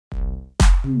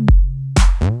It's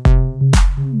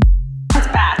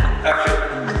back.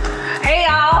 Hey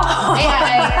y'all.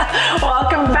 Hey.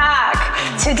 Welcome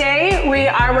back. Today we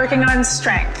are working on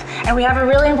strength, and we have a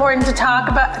really important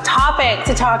topic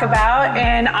to talk about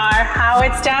in our How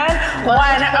It's Done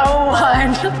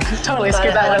 101. Totally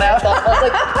screwed that one up.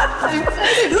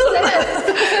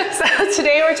 So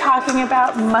today we're talking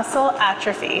about muscle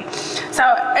atrophy.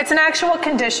 So it's an actual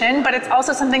condition, but it's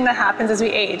also something that happens as we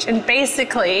age. And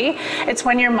basically, it's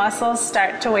when your muscles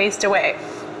start to waste away.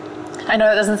 I know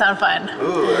that doesn't sound fun.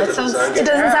 Ooh, it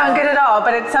doesn't sound good at all,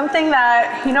 but it's something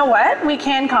that, you know what, we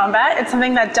can combat. It's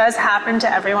something that does happen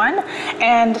to everyone,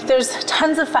 and there's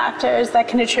tons of factors that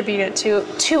can attribute it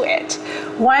to it.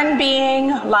 One being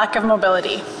lack of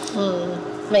mobility.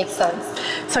 Makes sense.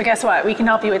 So guess what? We can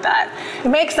help you with that. It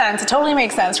makes sense. It totally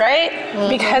makes sense, right?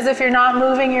 Because if you're not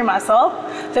moving your muscle,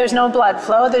 there's no blood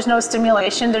flow, there's no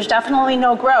stimulation, there's definitely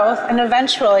no growth, and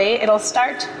eventually it'll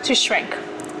start to shrink,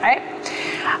 right?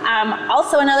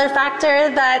 Also, another factor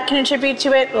that can attribute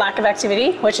to it, lack of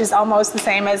activity, which is almost the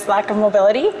same as lack of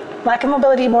mobility. Lack of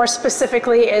mobility more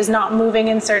specifically is not moving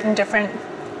in certain different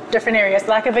areas.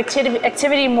 Lack of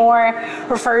activity more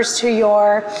refers to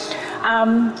your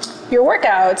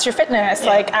workouts, your fitness,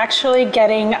 like actually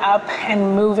getting up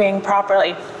and moving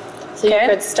properly. So you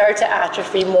could start to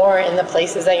atrophy more in the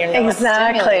places that you're not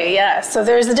Exactly, yes. So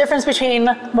there's a difference between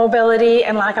mobility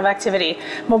and lack of activity.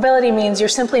 Mobility means you're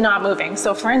simply not moving.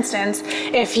 So for instance,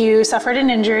 if you suffered an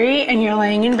injury and you're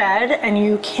laying in bed and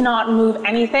you cannot move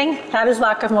anything, that is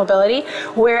lack of mobility.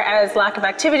 Whereas lack of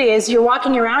activity is you're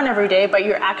walking around every day, but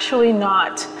you're actually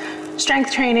not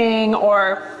strength training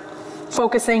or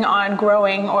focusing on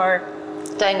growing or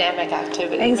dynamic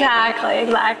activity.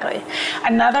 Exactly.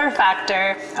 Another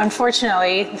factor,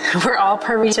 unfortunately, we're all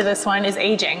privy to this one, is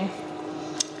aging.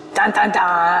 Dun dun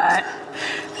dun.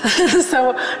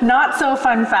 So, not so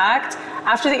fun fact,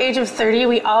 after the age of 30,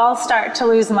 we all start to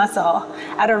lose muscle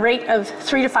at a rate of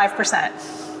 3 to 5%.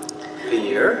 A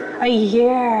year? A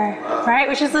year, right?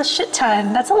 Which is a shit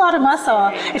ton. That's a lot of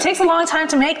muscle. It takes a long time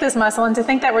to make this muscle, and to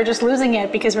think that we're just losing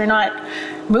it because we're not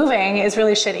moving is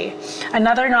really shitty.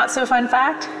 Another not so fun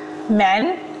fact,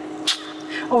 men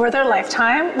over their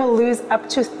lifetime will lose up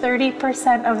to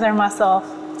 30% of their muscle.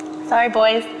 Sorry,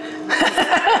 boys.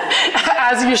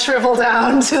 As you shrivel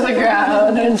down to the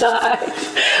ground and die.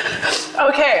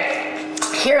 Okay.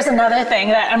 Here's another thing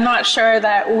that I'm not sure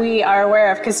that we are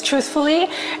aware of, because truthfully,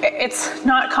 it's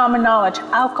not common knowledge.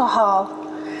 Alcohol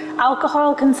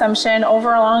consumption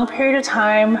over a long period of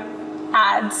time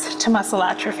adds to muscle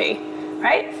atrophy,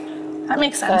 right? That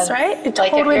makes sense, right? It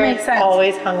like totally if you're makes sense.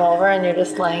 always hungover and you're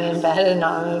just laying in bed and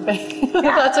not moving.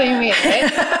 That's what you mean, right?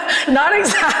 Not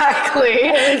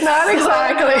exactly. Not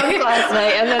exactly. Last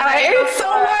night, and then I ate so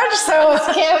much, so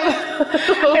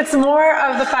it's more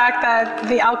of the fact that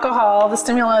the alcohol, the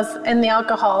stimulus in the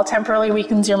alcohol temporarily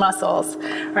weakens your muscles,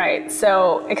 right?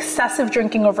 So excessive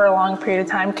drinking over a long period of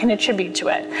time can attribute to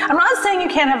it. I'm not saying you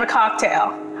can't have a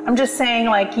cocktail. I'm just saying,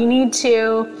 like, you need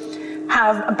to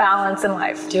have a balance in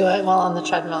life. Do it while on the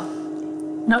treadmill.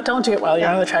 No, don't do it while you're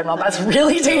on the treadmill. That's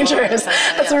really dangerous.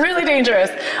 That's really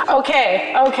dangerous.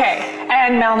 Okay.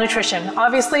 And malnutrition.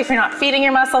 Obviously, if you're not feeding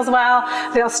your muscles well,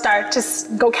 they'll start to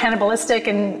go cannibalistic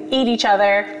and eat each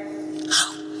other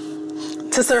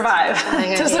to survive.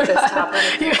 This topic.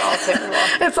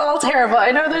 It's all terrible.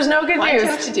 I know there's no good news. Why do you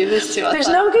have to do this to us? There's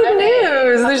no good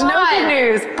news. There's no good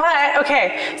news. But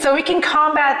okay, so we can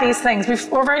combat these things. We've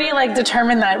already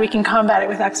determined that we can combat it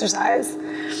with exercise,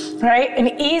 right?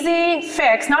 An easy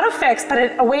fix, not a fix,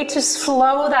 but a way to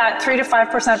slow that 3 to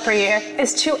 5% per year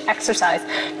is to exercise.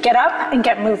 Get up and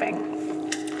get moving.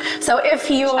 So if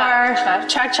you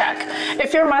check.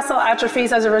 If your muscle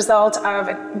atrophies as a result of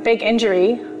a big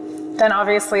injury, then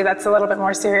obviously that's a little bit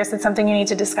more serious. It's something you need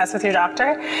to discuss with your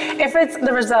doctor. If it's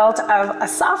the result of a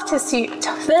soft tissue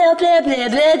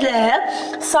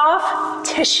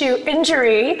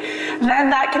injury, then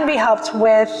that can be helped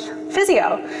with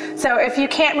physio. So if you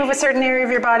can't move a certain area of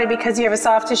your body because you have a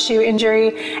soft tissue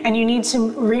injury and you need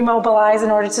to remobilize in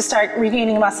order to start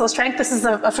regaining muscle strength, this is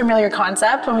a familiar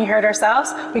concept. When we hurt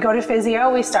ourselves, we go to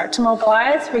physio, we start to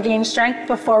mobilize, regain strength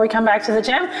before we come back to the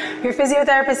gym. Your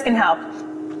physiotherapist can help.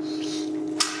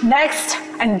 Next,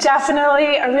 and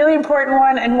definitely a really important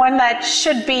one, and one that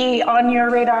should be on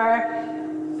your radar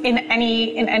in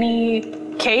any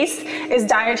case, is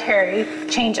dietary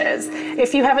changes.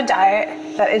 If you have a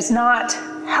diet that is not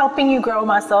helping you grow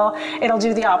muscle, it'll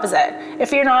do the opposite.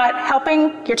 If you're not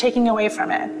helping, you're taking away from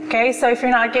it, okay? So if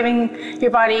you're not giving your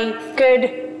body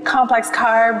good complex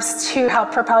carbs to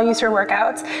help propel you through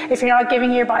workouts, if you're not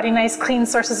giving your body nice clean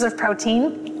sources of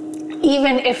protein,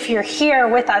 even if you're here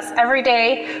with us every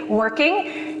day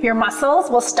working, your muscles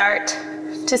will start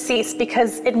to cease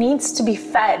because it needs to be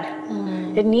fed.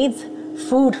 It needs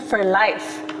food for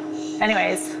life.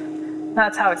 Anyways,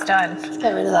 that's how it's done. Let's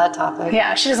get rid of that topic.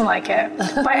 Yeah, she doesn't like it,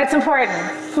 but it's important.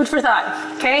 Food for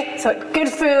thought, okay? So good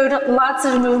food, lots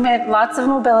of movement, lots of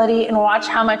mobility, and watch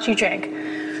how much you drink.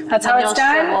 That's how it's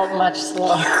done. Shrivel much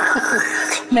slower.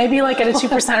 Maybe like at a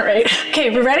 2% rate. Okay,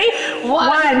 we ready?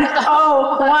 One.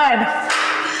 Oh, one.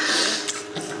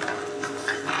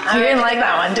 You didn't like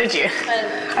that one, did you?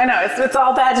 I know, it's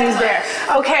all bad news there.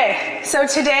 Okay, so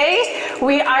today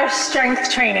we are strength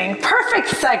training. Perfect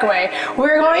segue.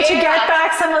 We're going to get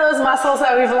back some of those muscles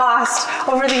that we've lost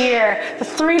over the year, the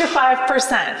 3 to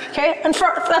 5%, okay? And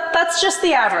that's just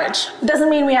the average. It doesn't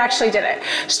mean we actually did it.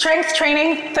 Strength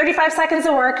training, 35 seconds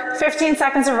of work, 15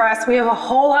 seconds of rest. We have a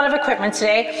whole lot of equipment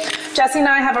today. Jesse and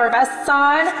I have our vests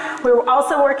on. We're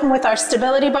also working with our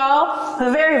stability ball,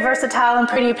 a very versatile and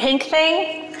pretty pink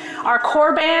thing, our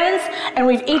core bands, and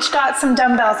we've each got some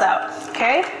dumbbells out,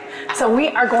 okay? So we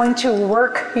are going to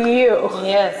work you.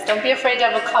 Yes, don't be afraid to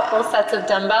have a couple sets of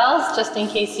dumbbells just in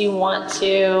case you want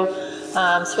to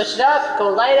switch it up, go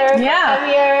lighter, go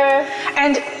heavier.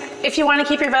 And if you want to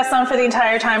keep your vest on for the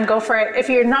entire time, go for it. If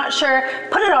you're not sure,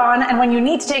 put it on, and when you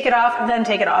need to take it off, then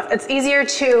take it off. It's easier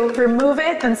to remove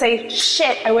it than say,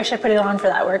 shit, I wish I put it on for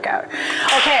that workout.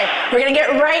 Okay, we're gonna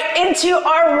get right into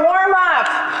our warm-up.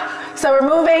 So we're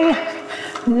moving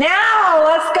now.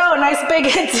 Let's go. Nice big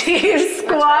deep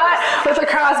squat with a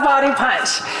cross body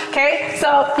punch. Okay,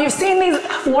 so you've seen these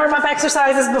warm-up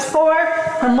exercises before.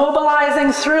 We're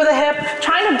mobilizing through the hip,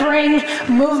 trying to bring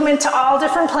movement to all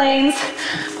different planes.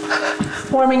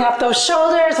 Warming up those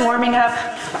shoulders, warming up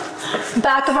the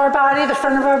back of our body, the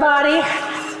front of our body.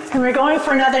 And we're going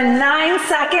for another 9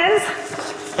 seconds.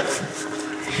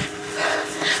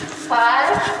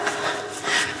 5,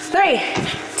 3,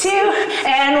 2,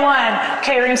 and 1.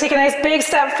 Okay, we're gonna take a nice big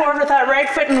step forward with that right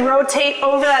foot and rotate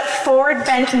over that forward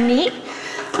bent knee.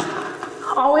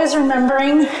 Always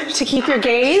remembering to keep your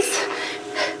gaze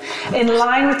in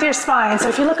line with your spine. So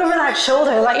if you look over that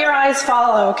shoulder, let your eyes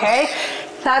follow, okay?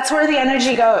 That's where the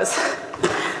energy goes.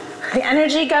 The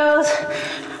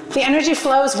energy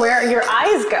flows where your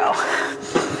eyes go.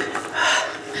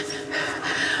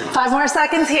 5 more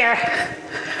seconds here.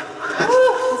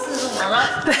 This is a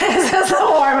warm-up. This is a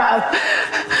warm-up.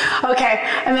 Okay,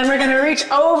 and then we're gonna reach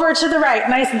over to the right.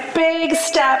 Nice big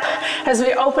step as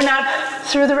we open up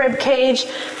through the rib cage,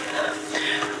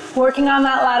 working on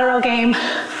that lateral game.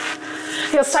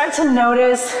 You'll start to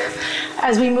notice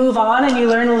as we move on and you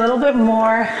learn a little bit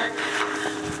more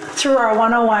through our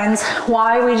 101s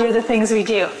why we do the things we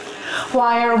do,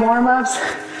 why our warm-ups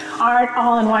aren't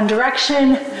all in one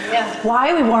direction,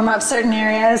 why we warm up certain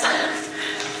areas.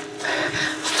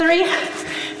 3,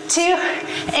 2,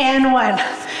 and 1.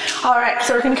 All right,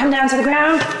 so we're gonna come down to the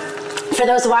ground. For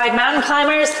those wide mountain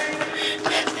climbers,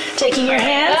 taking your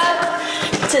hands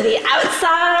to the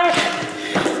outside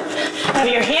of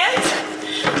your hands.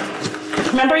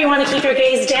 Remember, you want to keep your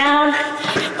gaze down.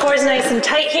 Core's nice and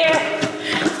tight here.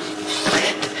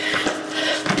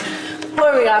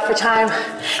 What do we got for time?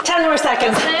 10 more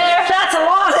seconds. That's a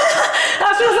long,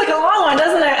 that feels like a long one,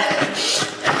 doesn't it?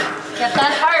 Get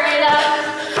that heart rate up.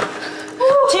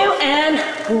 2 and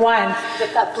 1.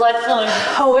 Get that blood flowing.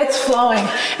 Oh, it's flowing.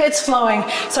 It's flowing.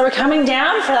 So we're coming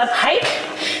down for that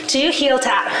hike to heel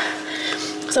tap.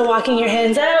 So walking your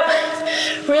hands out,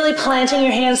 really planting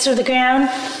your hands through the ground.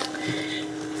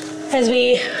 As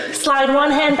we slide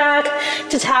one hand back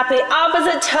to tap the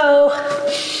opposite toe.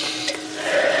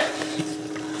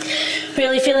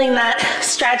 Really feeling that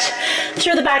stretch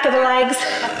through the back of the legs.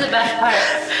 That's the best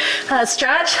part.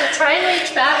 Stretch. So try and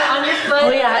reach back on your foot. Oh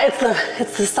yeah, it's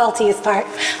the saltiest part.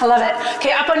 I love it.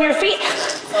 Okay, up on your feet.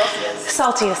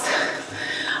 Saltiest.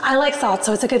 I like salt,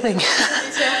 so it's a good thing. Me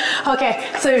too. Okay,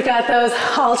 so we've got those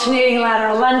alternating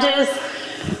lateral lunges.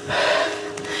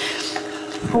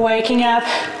 Waking up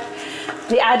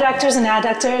the adductors and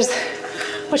adductors,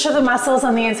 which are the muscles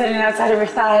on the inside and outside of your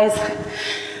thighs,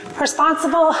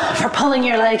 responsible for pulling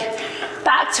your leg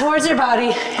back towards your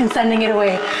body and sending it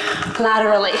away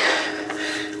laterally.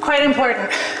 Quite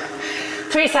important.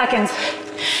 3 seconds.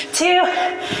 2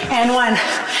 and 1.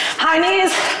 High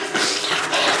knees.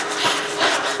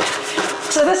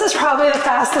 So this is probably the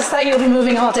fastest that you'll be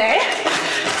moving all day.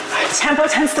 Tempo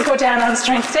tends to go down on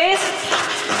strength days,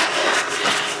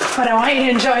 but I want you to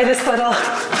enjoy this little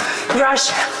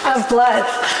rush of blood.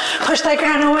 Push that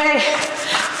ground away.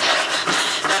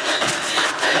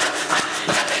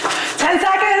 10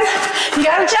 seconds. You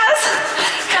got it, Jess?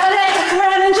 Got it.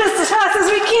 Running just as fast as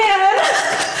we can.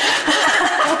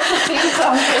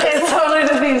 song. It's totally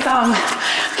the theme song.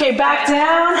 Okay, back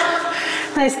down.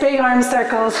 Nice big arm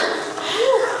circles.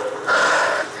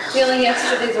 Feeling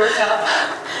yesterday's workout.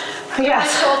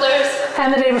 Yes. Shoulders.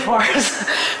 And the day before.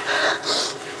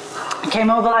 Okay,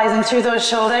 mobilizing through those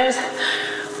shoulders.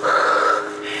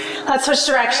 Let's switch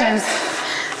directions.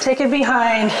 Take it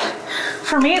behind.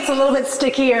 For me, it's a little bit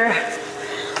stickier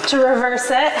to reverse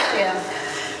it. Yeah.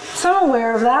 So I'm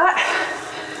aware of that.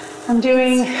 I'm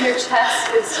doing... Your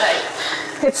chest is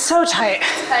tight. It's so tight.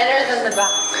 Tighter than the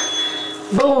back.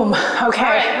 Boom. Okay. All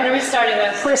right, what are we starting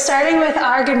with? We're starting with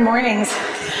our good mornings.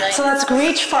 Nice. So let's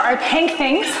reach for our pink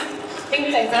things.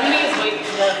 Pink things. I'm going to use weight.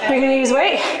 Okay. You're going to use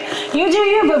weight? You do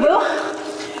you,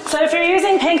 boo-boo. So if you're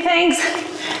using pink things,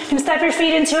 you can step your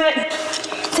feet into it.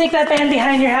 Take that band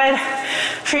behind your head.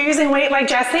 If you're using weight like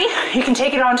Jessie, you can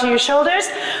take it onto your shoulders.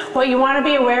 What you want to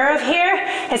be aware of here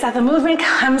is that the movement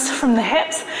comes from the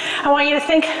hips. I want you to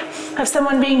think of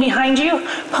someone being behind you,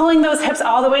 pulling those hips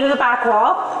all the way to the back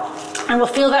wall, and we'll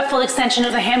feel that full extension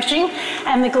of the hamstring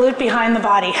and the glute behind the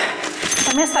body.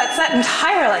 I missed that set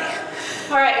entirely.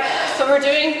 All right, so we're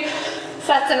doing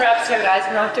sets and reps here, guys.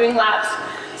 We're not doing laps.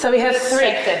 So we have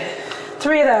three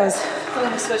of those. I'm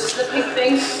going to switch to the pink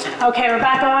thing. Okay, we're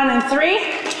back on in 3,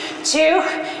 2,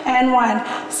 and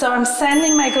 1. So I'm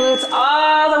sending my glutes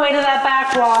all the way to that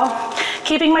back wall,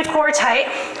 keeping my core tight,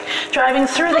 driving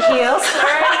through the heels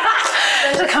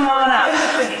to come on up.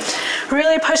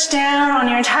 Really push down on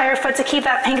your entire foot to keep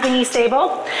that pink thingy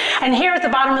stable. And here at the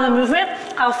bottom of the movement,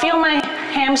 I'll feel my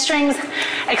hamstrings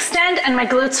extend and my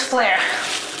glutes flare.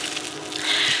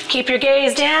 Keep your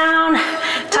gaze down,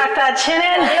 tuck that chin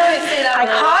in. I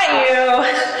caught you.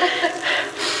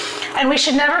 And we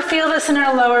should never feel this in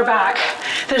our lower back.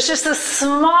 There's just a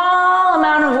small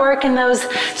amount of work in those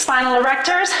spinal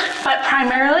erectors, but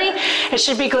primarily it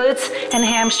should be glutes and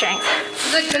hamstrings.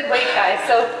 This is a good weight, guys.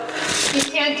 So if you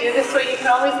can't do this weight, you can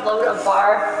always load a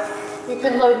bar. You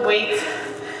can load weights.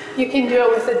 You can do it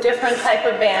with a different type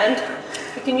of band.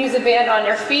 You can use a band on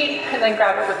your feet and then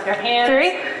grab it with your hands.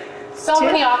 3, So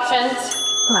many options.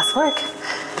 less work.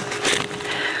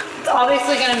 It's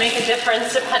obviously going to make a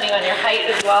difference depending on your height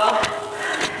as well.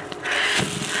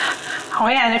 Oh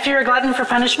yeah, and if you're a glutton for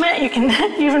punishment, you can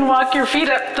even walk your feet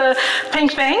up the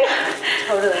pink thing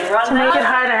Totally. Run to make it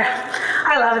harder.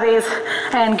 I love these.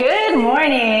 And good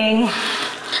morning.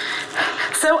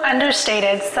 So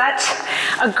understated, such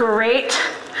a great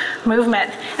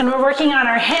movement. And we're working on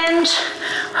our hinge.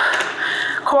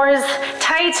 Core is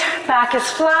tight, back is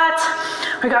flat.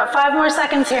 We got 5 more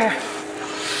seconds here.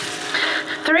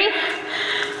 3,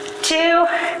 2,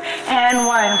 and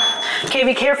 1. Okay,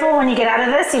 be careful when you get out of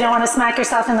this. You don't want to smack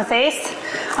yourself in the face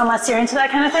unless you're into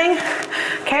that kind of thing.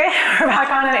 Okay, we're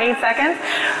back on in 8 seconds.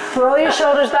 Roll your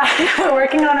shoulders back. We're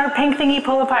working on our pink thingy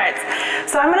pull aparts.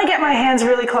 So I'm going to get my hands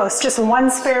really close, just one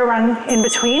spare run in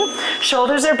between.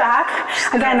 Shoulders are back.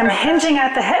 Again, I'm hinging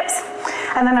at the hips,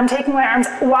 and then I'm taking my arms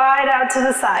wide out to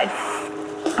the side.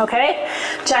 Okay,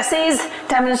 Jessie's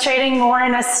demonstrating more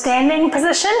in a standing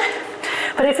position,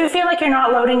 but if you feel like you're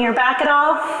not loading your back at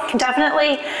all, you can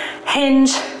definitely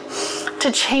hinge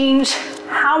to change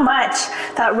how much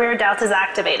that rear delt is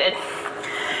activated.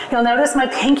 You'll notice my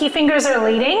pinky fingers are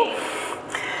leading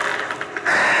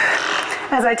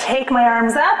as I take my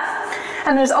arms up,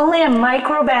 and there's only a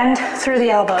micro bend through the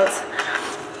elbows.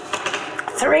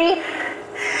 3,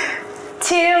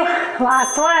 2,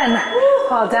 last one.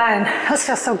 Well done. Those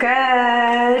feel so good.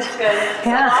 It's good.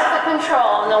 Yeah. So lots of control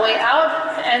on the way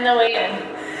out and the way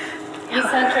in.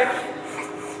 Eccentric.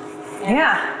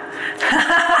 Yeah.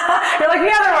 You're like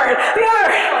the other word. The other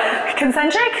word.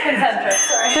 Concentric? Concentric,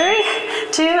 sorry.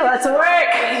 3, 2, let's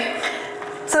work.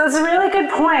 So it's a really good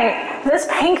point. This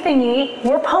pink thingy,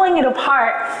 we're pulling it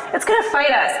apart. It's gonna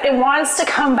fight us. It wants to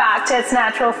come back to its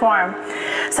natural form.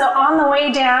 So on the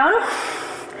way down,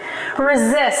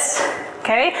 resist,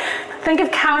 okay? Think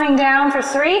of counting down for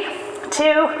 3,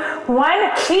 2,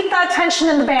 1. Keep that tension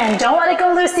in the band. Don't let it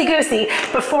go loosey-goosey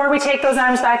before we take those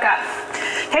arms back up.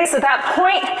 Okay, so that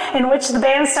point in which the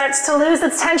band starts to lose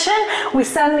its tension, we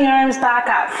send the arms back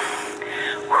up.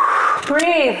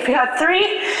 Breathe. We got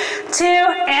 3, 2,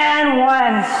 and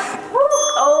 1.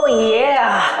 Oh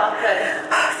yeah. All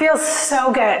good. Feels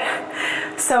so good.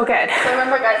 So good. So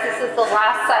remember, guys, this is the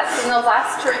last set. So in those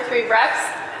last 2 or 3 reps,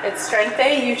 it's strength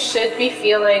day. You should be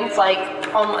feeling like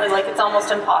it's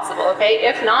almost impossible, okay?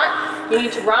 If not, you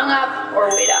need to rung up or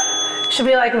weight up. Should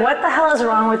be like, what the hell is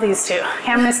wrong with these two?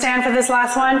 Okay, I'm gonna stand for this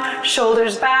last one.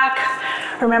 Shoulders back.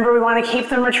 Remember, we want to keep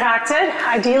them retracted.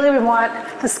 Ideally, we want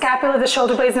the scapula, the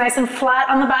shoulder blades nice and flat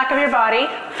on the back of your body.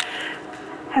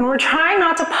 And we're trying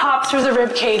not to pop through the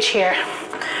rib cage here.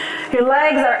 Your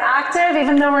legs are active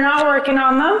even though we're not working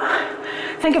on them.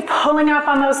 Think of pulling up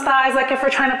on those thighs like if we're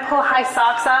trying to pull high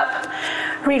socks up.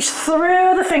 Reach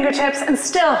through the fingertips and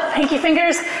still, pinky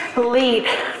fingers, lead.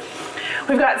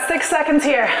 We've got 6 seconds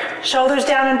here. Shoulders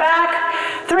down and back.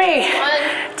 3,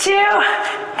 2,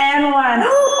 and 1.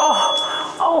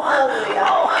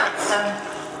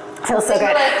 Feels so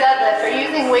good. Like deadlift. Are you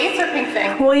using weights or pink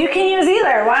thing? Well, you can use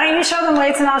either. Why don't you show them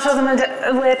weights and I'll show them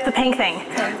with the pink thing.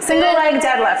 Single leg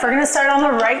deadlift. We're gonna start on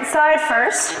the right side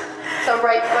first. So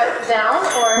right foot down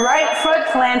or? Right foot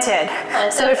planted.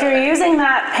 So if you're using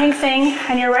that pink thing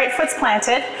and your right foot's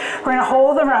planted, we're gonna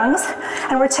hold the rungs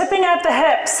and we're tipping at the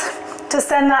hips to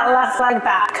send that left leg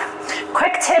back.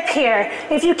 Quick tip here,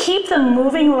 if you keep the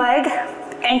moving leg,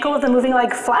 ankle of the moving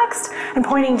leg flexed and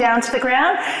pointing down to the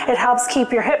ground, it helps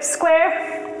keep your hips square.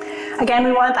 Again,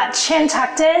 we want that chin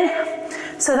tucked in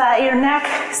so that your neck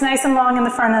is nice and long in the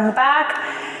front and the back.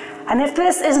 And if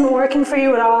this isn't working for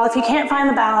you at all, if you can't find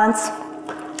the balance,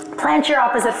 plant your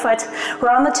opposite foot. We're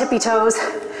on the tippy toes,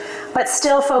 but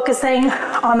still focusing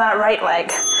on that right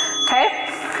leg, okay?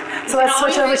 So let's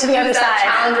switch over to the other side.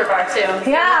 Challenger bar too.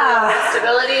 Yeah.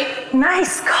 Stability.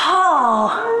 Nice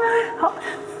call. Oh,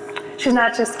 she's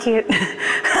not just cute.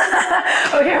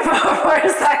 Okay, 4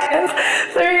 seconds.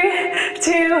 3,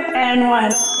 2, and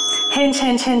 1. Hinge,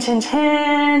 hinge, hinge, hinge,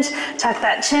 hinge. Tuck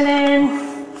that chin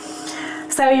in.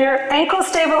 So your ankle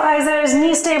stabilizers,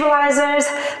 knee stabilizers,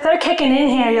 they're kicking in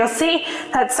here. You'll see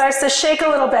that starts to shake a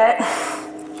little bit.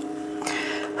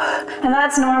 And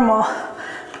that's normal,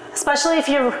 especially if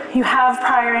you have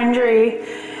prior injury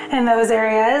in those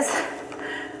areas.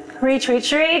 Reach,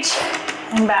 reach, reach,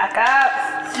 and back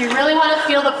up. You really want to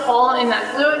feel the pull in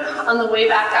that glute on the way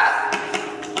back up.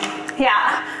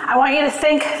 Yeah, I want you to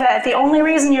think that the only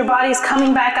reason your body's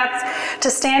coming back up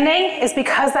to standing is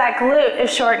because that glute is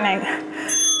shortening.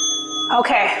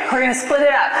 Okay, we're gonna split it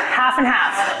up, half and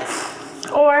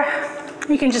half. Or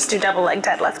you can just do double leg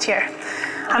deadlift here.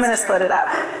 I'm gonna split it up.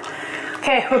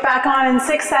 Okay, we're back on in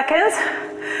 6 seconds.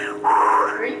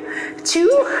 3, 2,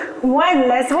 1,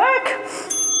 let's work.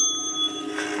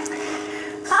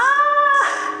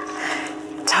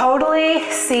 Totally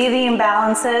see the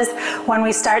imbalances when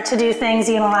we start to do things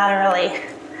unilaterally.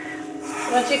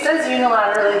 When she says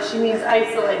unilaterally, she means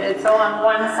isolated. So on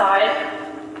one side,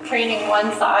 training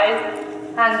one side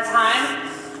at a time,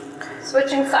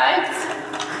 switching sides.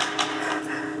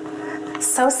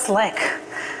 So slick.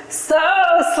 So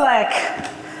slick.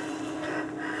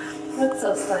 What's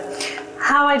so slick?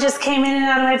 How I just came in and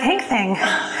out of my pink thing.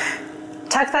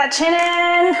 Tuck that chin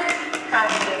in.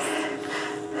 Practice.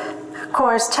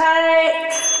 Core's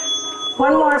tight.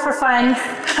 One more for fun.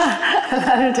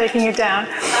 I'm taking it down.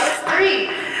 That was 3.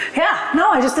 Yeah,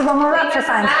 no, I just did one more rep for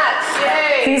fun.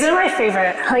 Yay. These are my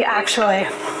favorite, like actually.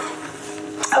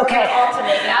 Okay.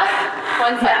 Alternate, yeah?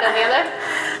 One side then the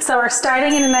other? So we're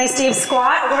starting in a nice deep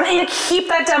squat. We want you to keep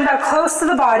that dumbbell close to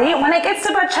the body. When it gets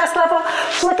to about chest level,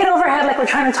 flick it overhead like we're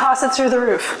trying to toss it through the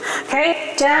roof.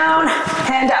 Okay, down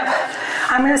and up.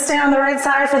 I'm gonna stay on the right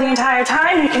side for the entire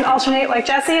time. You can alternate like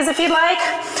Jesse's if you'd like.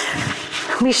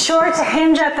 Be sure to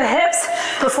hinge at the hips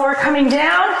before coming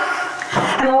down.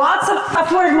 And lots of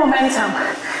upward momentum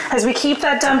as we keep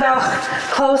that dumbbell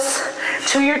close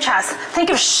to your chest. Think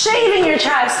of shaving your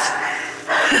chest.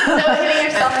 No hitting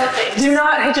yourself in the face. Do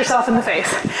not hit yourself in the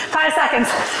face. 5 seconds.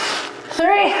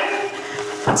 3,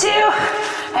 2,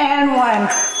 and 1.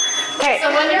 Okay.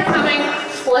 So when you're coming,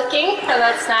 flicking for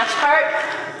that snatch part,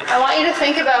 I want you to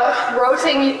think about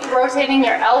rotating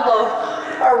your elbow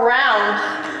around.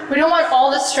 We don't want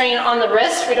all the strain on the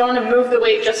wrist. We don't want to move the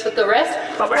weight just with the wrist.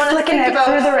 But we're flicking it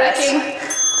through the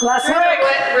wrist. Let's through work.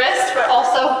 the wrist, but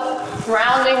also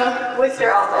rounding with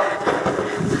your elbow.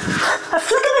 A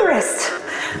flick of the wrist.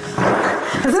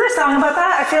 Is there a song about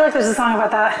that? I feel like there's a song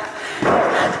about that.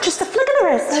 Just a flick of the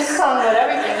wrist. There's a song about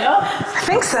everything, no? I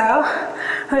think so.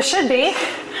 There should be.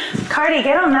 Cardi,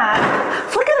 get on that.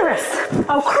 Flick of the wrist.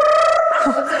 Oh,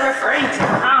 What's it referring to?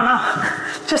 I don't know.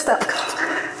 Just a.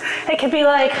 It could be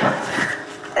like,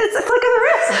 it's a flick of the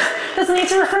wrist. Doesn't need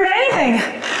to refer to anything.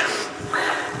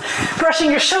 Brushing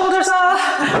your shoulders off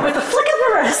with a flick of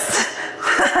the wrist.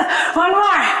 One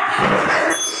more.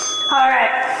 All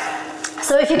right.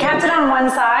 So if you kept it on one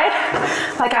side,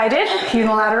 like I did,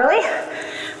 unilaterally,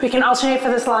 we can alternate for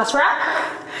this last rep.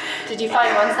 Did you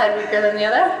find one side weaker than the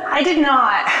other? I did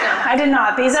not. No. I did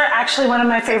not. These are actually one of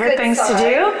my favorite things to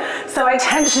do, so I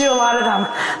tend to do a lot of them.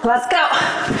 Let's go.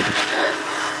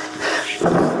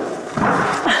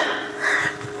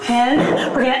 And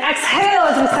we're gonna exhale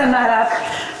as we send that up.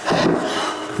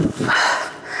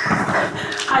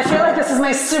 I feel like this is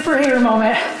my superhero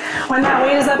moment. When that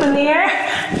weight is up in the air,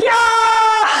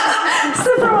 Yeah!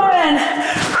 Superwoman!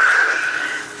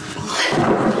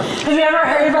 Have you ever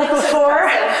heard like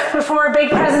before a big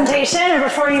presentation or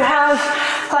before you have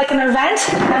like an event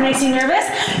that makes you nervous,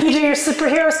 you do your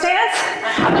superhero stance?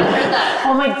 I haven't heard that.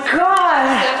 Oh my God.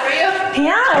 Is that for you?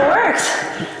 Yeah, it works.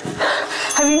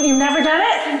 Have you've never done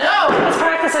it? No. Let's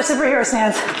practice our superhero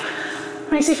stance.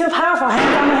 Makes you feel powerful.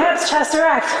 Hands on the hips, chest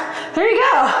erect. There you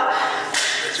go.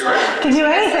 That's right. Can do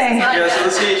anything. Yeah, so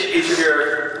let's see each of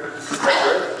your.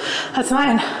 That's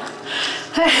mine.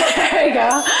 There you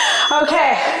go.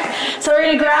 Okay, so we're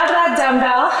gonna grab that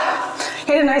dumbbell,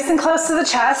 get it nice and close to the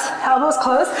chest, elbows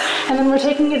close, and then we're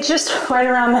taking it just right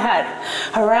around the head,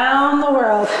 around the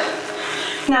world.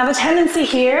 Now the tendency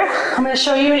here, I'm gonna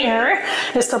show you an error,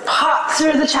 is to pop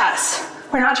through the chest.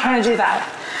 We're not trying to do that.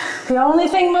 The only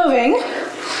thing moving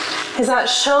is that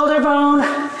shoulder bone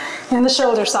and the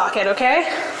shoulder socket,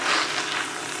 okay?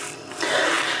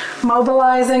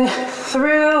 Mobilizing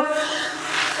through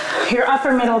your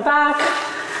upper middle back.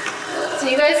 So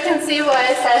you guys can see why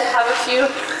I said have a few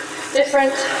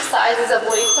different sizes of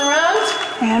weights around.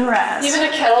 And rest. Even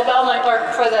a kettlebell might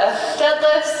work for the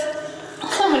deadlifts.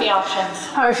 So many options.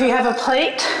 Or if you have a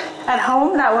plate at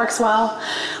home, that works well.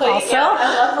 Plate, Also, yeah,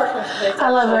 I love working with plates. I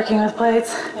love working with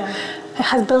plates. Yeah. It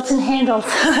has built-in handles.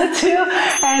 2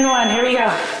 and 1. Here we go.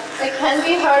 It can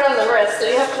be hard on the wrist, so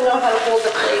you have to know how to hold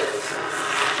the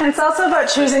plate. And it's also about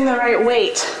choosing the right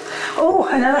weight. Oh,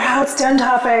 another how it's done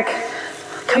topic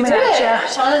We coming did at it.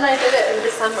 you. Sean and I did it in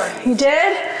December. You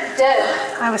did? We did.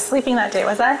 I was sleeping that day,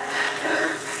 was I?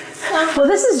 Well,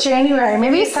 this is January.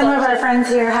 Maybe some of our friends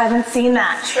here haven't seen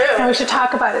that. True. And we should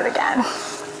talk about it again.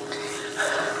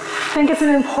 I think it's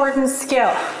an important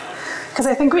skill because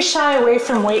I think we shy away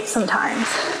from weight sometimes.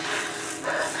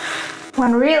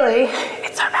 When really,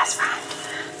 it's our best friend.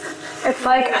 It's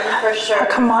like For sure. a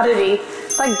commodity.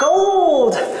 It's like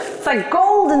gold. It's like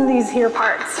gold in these here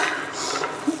parts.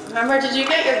 Remember, did you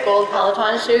get your gold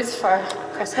Peloton shoes for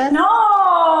Christmas? No!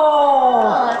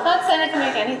 Oh, I thought Santa can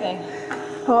make anything.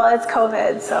 Well, it's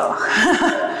COVID, so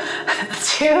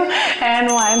 2 and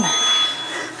 1.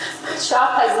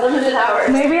 Shop has limited hours.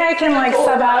 Maybe I can like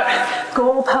sub out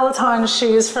gold Peloton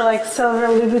shoes for like silver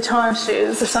Louis Vuitton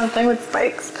shoes or something with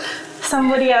spikes.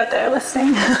 Somebody out there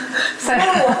listening. So,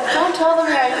 No, don't tell them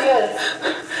your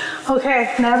ideas.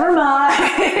 okay, never mind.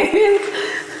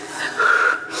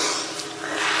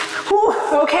 Whew,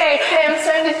 okay. Okay, I'm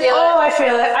starting to feel Oh, it. I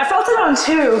feel it. I felt it on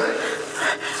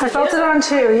 2. I felt it on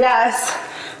 2, yes.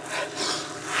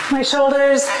 My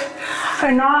shoulders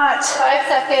are not 5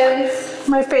 seconds.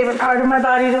 my favorite part of my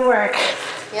body to work.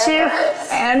 Yeah, 2 that is.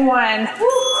 and 1.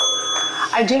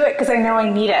 I do it because I know I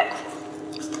need it.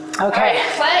 Okay. Alright,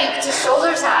 plank to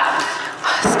shoulder tap.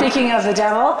 Speaking of the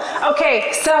devil.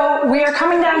 Okay, so we are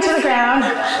coming down to the ground.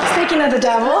 Speaking of the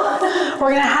devil, we're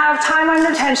gonna have time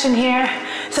under tension here.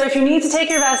 So if you need to take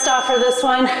your vest off for this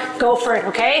one, go for it,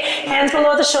 okay? Hands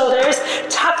below the shoulders,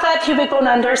 tuck that pubic bone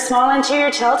under, small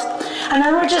anterior tilt, and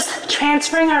then we're just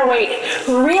transferring our weight.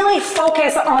 Really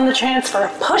focus on the transfer.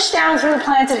 Push down through the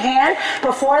planted hand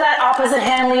before that opposite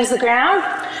hand leaves the ground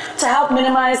to help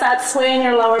minimize that sway in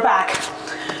your lower back.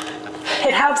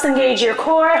 It helps engage your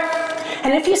core.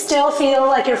 And if you still feel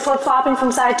like you're flip-flopping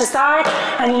from side to side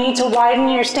and you need to widen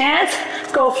your stance,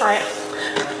 go for it.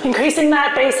 Increasing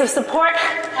that base of support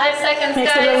 5 seconds,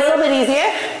 makes guys. it a little bit easier.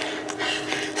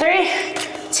 3,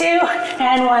 2,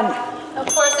 and 1. Of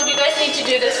course, if you guys need to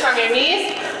do this from your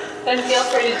knees, then feel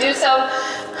free to do so.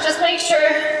 Just make sure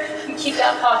you keep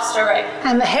that posture right.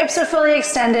 And the hips are fully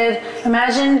extended.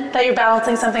 Imagine that you're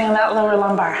balancing something on that lower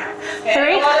lumbar. Okay?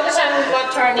 3, A lot of the time we go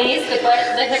up to our knees, the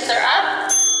hips are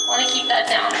up. Want to keep that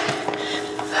down.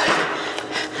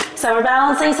 so we're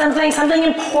balancing something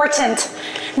important.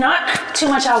 Not too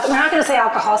much alcohol. We're not going to say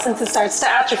alcohol since it starts to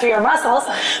atrophy our muscles,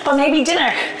 but maybe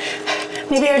dinner.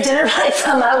 Maybe our dinner bites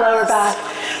on that lower back.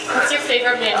 What's your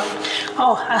favorite meal?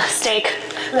 Oh, steak.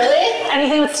 Really?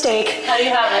 Anything with steak. How do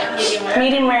you have it? Medium rare?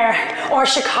 Medium rare, or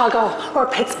Chicago, or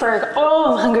Pittsburgh.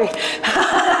 Oh, I'm hungry.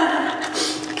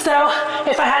 So,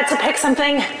 if I had to pick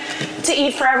something to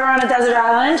eat forever on a desert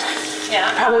island,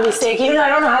 Yeah. probably steak. Even though I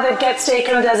don't know how to get steak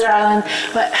on a desert island,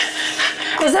 but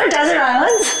is there desert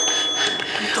islands?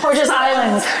 Or just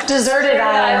islands? Deserted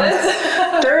islands.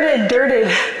 Dirted.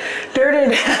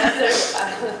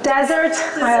 Desert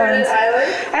islands.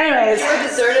 Island. Anyways, If you were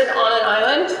deserted on an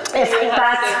island, if you would have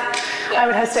that's, steak. I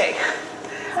would have steak.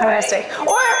 I would have steak.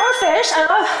 Or fish. I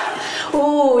love,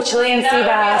 ooh, Chilean sea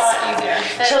bass. That would be a lot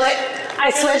easier. Chile, I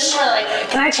Fish is switched. more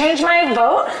likely. Can I change my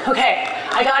vote? Okay,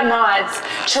 I got nods.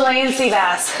 Chilean sea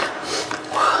bass.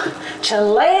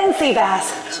 Chilean sea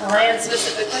bass. Chilean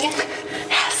specifically.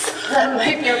 Yes. That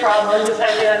might be a problem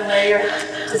depending on where you're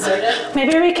deserted.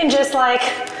 Maybe we can just like,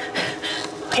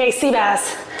 okay, sea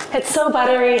bass. It's so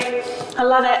buttery. I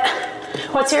love it.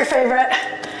 What's your favorite?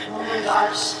 Oh my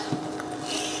gosh.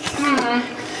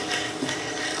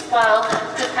 Well,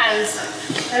 depends.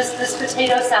 There's this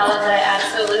potato salad that I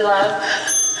absolutely love.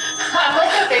 I'm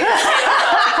like a big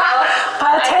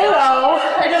potato salad.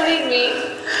 I don't eat meat.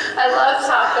 I love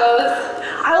tacos.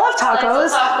 I love tacos.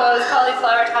 Tacos,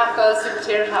 cauliflower tacos, sweet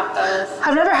potato tacos.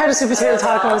 I've never had a sweet potato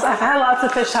tacos. I've had lots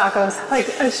of fish tacos. Like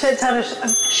a shit ton of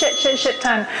shit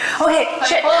ton. Okay,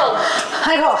 shit.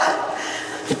 I go.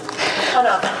 Oh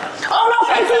no. Oh no,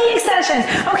 pink thingy extension.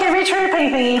 Okay, reach for your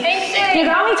pink thingy. You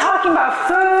got me talking about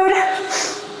food.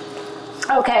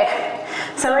 Okay,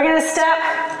 so we're gonna step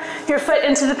your foot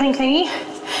into the pink thingy.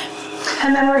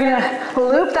 And then we're gonna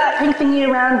loop that pink thingy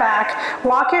around back.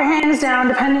 Walk your hands down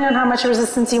depending on how much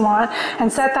resistance you want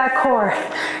and set that core.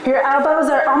 Your elbows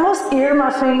are almost ear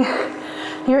muffing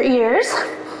your ears,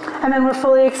 and then we're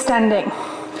fully extending.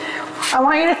 I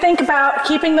want you to think about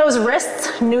keeping those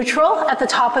wrists neutral at the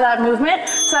top of that movement.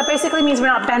 So that basically means we're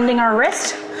not bending our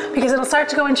wrist because it'll start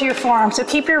to go into your forearm. So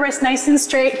keep your wrist nice and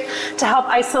straight to help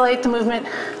isolate the movement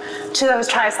to those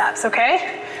triceps,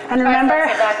 okay? And remember,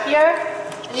 back here.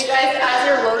 And you guys, as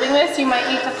you're loading this, you might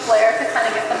need to flare to kind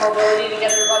of get the mobility to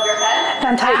get it above your head.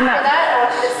 And tighten up. After that, I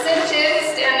want you to cinch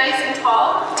it, stand nice and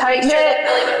tall. Tighten Make sure it. that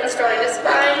belly button's starting to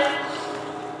spine.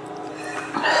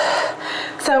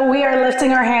 So we are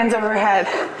lifting our hands overhead.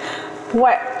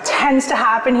 What tends to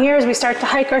happen here is we start to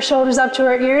hike our shoulders up to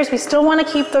our ears. We still want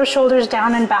to keep those shoulders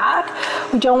down and back.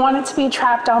 We don't want it to be a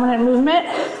trap dominant movement.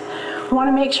 We want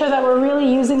to make sure that we're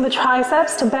really using the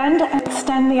triceps to bend and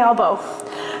extend the elbow.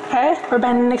 Okay, we're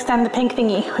bend and extend the pink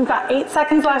thingy. We've got 8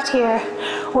 seconds left here.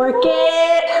 Work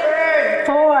it.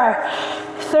 4,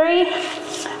 3,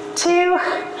 2,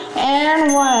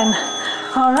 and 1.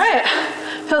 All right,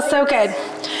 feels so good.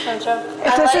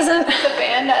 If this isn't the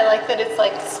band, I like that it's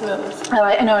like smooth.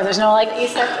 I know there's no like.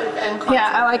 And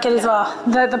Yeah, I like it as well.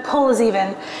 The pull is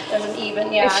even. there's an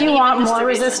even, yeah. If you want more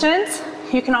resistance,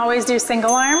 you can always do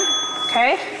single arm.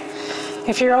 Okay.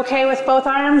 If you're okay with both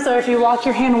arms, or if you walk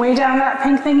your hand way down that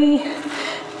pink thingy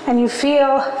and you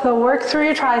feel the work through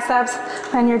your triceps,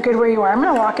 then you're good where you are. I'm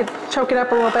gonna choke it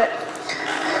up a little bit.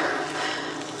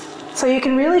 So you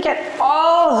can really get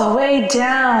all the way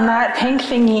down that pink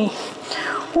thingy.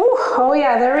 Woo, oh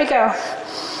yeah, there we go.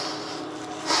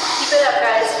 Keep it up,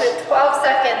 guys, for 12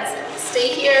 seconds. Stay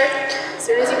here. As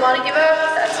soon as you want to give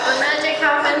up, that's when magic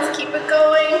happens. Keep it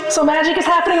going. So magic is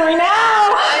happening right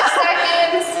now. 5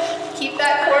 seconds. Keep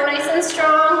that core nice and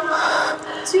strong.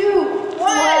 2,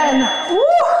 1. Woo.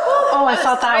 Oh, I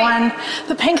felt that one.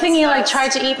 The pink thingy like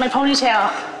tried to eat my ponytail.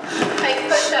 Hike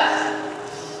push up.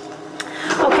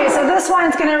 Okay, so this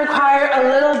one's gonna require a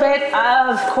little bit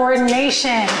of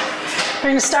coordination. We're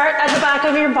gonna start at the back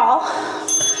of your ball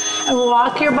and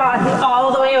walk your body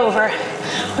all the way over.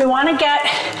 We wanna get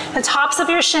the tops of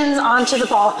your shins onto the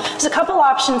ball. There's a couple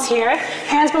options here.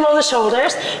 Hands below the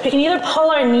shoulders. We can either pull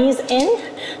our knees in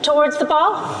towards the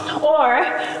ball, or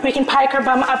we can pike our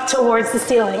bum up towards the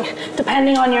ceiling.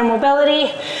 Depending on your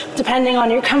mobility, depending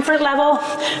on your comfort level,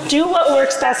 do what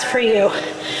works best for you.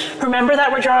 Remember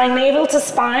that we're drawing navel to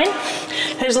spine.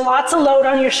 There's lots of load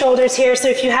on your shoulders here, so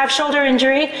if you have shoulder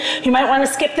injury, you might want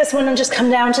to skip this one and just come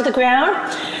down to the ground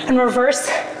and reverse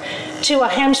to a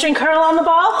hamstring curl on the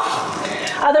ball.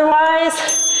 Otherwise,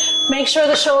 make sure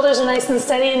the shoulders are nice and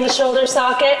steady in the shoulder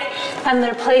socket and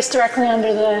they're placed directly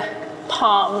under the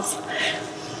palms.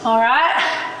 All right?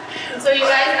 So you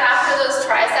guys, after those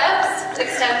triceps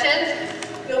extensions,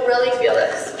 you'll really feel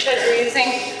this because you're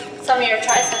using some of your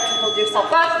triceps to hold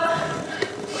yourself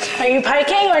up. Are you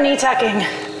piking or knee tucking?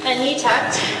 And knee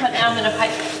tucked, but now I'm gonna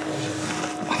pike.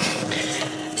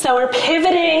 So we're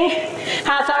pivoting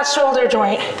at that shoulder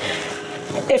joint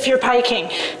if you're piking.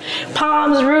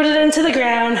 Palms rooted into the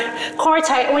ground, core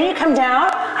tight. When you come down,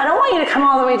 I don't want you to come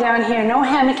all the way down here. No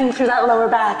hammocking through that lower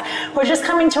back. We're just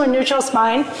coming to a neutral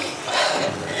spine.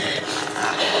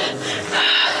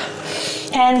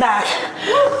 And back.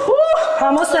 Woo,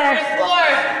 almost there. Floor.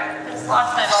 I just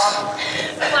lost my ball.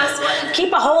 Last one.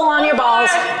 Keep a hole on your balls.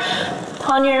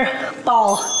 On your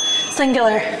ball.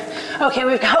 Singular. Okay,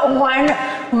 we've got one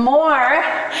more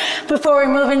before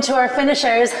we move into our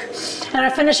finishers. And our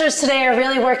finishers today are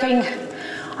really working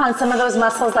on some of those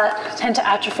muscles that tend to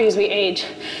atrophy as we age.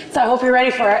 So I hope you're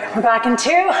ready for it. We're back in 2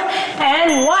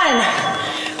 and 1.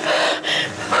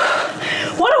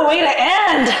 What a way to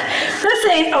end. This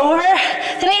ain't over.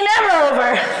 It ain't never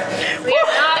over. We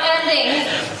are not ending.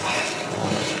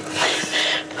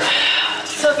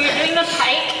 So if you're doing the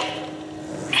pike,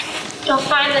 You'll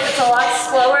find that it's a lot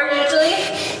slower usually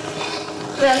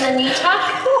than the knee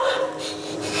tuck.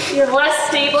 You're less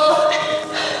stable.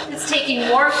 It's taking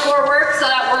more core work, so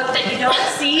that work that you don't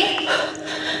see.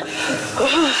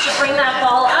 So bring that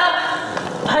ball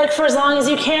up. Pike for as long as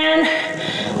you can.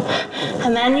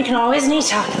 And then you can always knee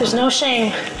tuck. There's no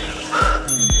shame.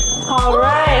 All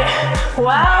right.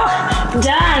 Well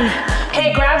done.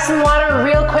 Okay, grab some water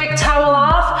real quick, towel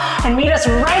off, and meet us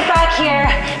right back here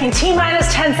in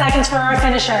T-minus 10 seconds for our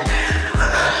finisher.